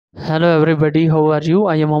Hello everybody, how are you?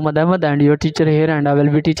 I am Mohammad Ahmed and your teacher here, and I will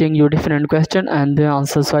be teaching you different question and the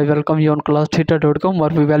answers. So I welcome you on classtheta.com where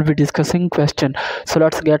we will be discussing question. So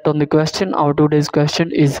let's get on the question. Our today's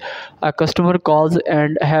question is: a customer calls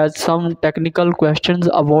and has some technical questions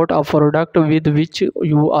about a product with which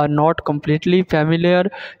you are not completely familiar.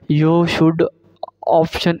 You should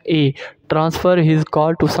option A, transfer his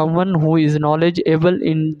call to someone who is knowledgeable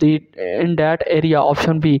in that area.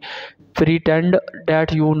 Option B, pretend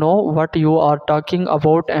that you know what you are talking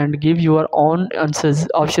about and give your own answers.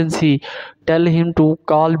 Option C, tell him to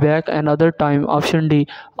call back another time. Option D,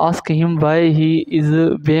 ask him why he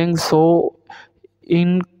is being so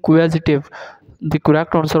inquisitive. The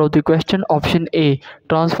correct answer of the question option A,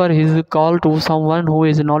 transfer his call to someone who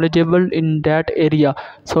is knowledgeable in that area.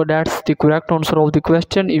 So that's the correct answer of the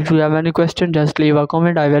question. If you have any question, just leave a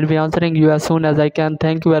comment. I will be answering you as soon as I can.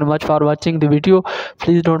 Thank you very much for watching the video.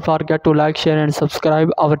 Please don't forget to like, share and subscribe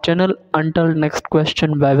our channel. Until next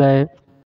question, bye bye.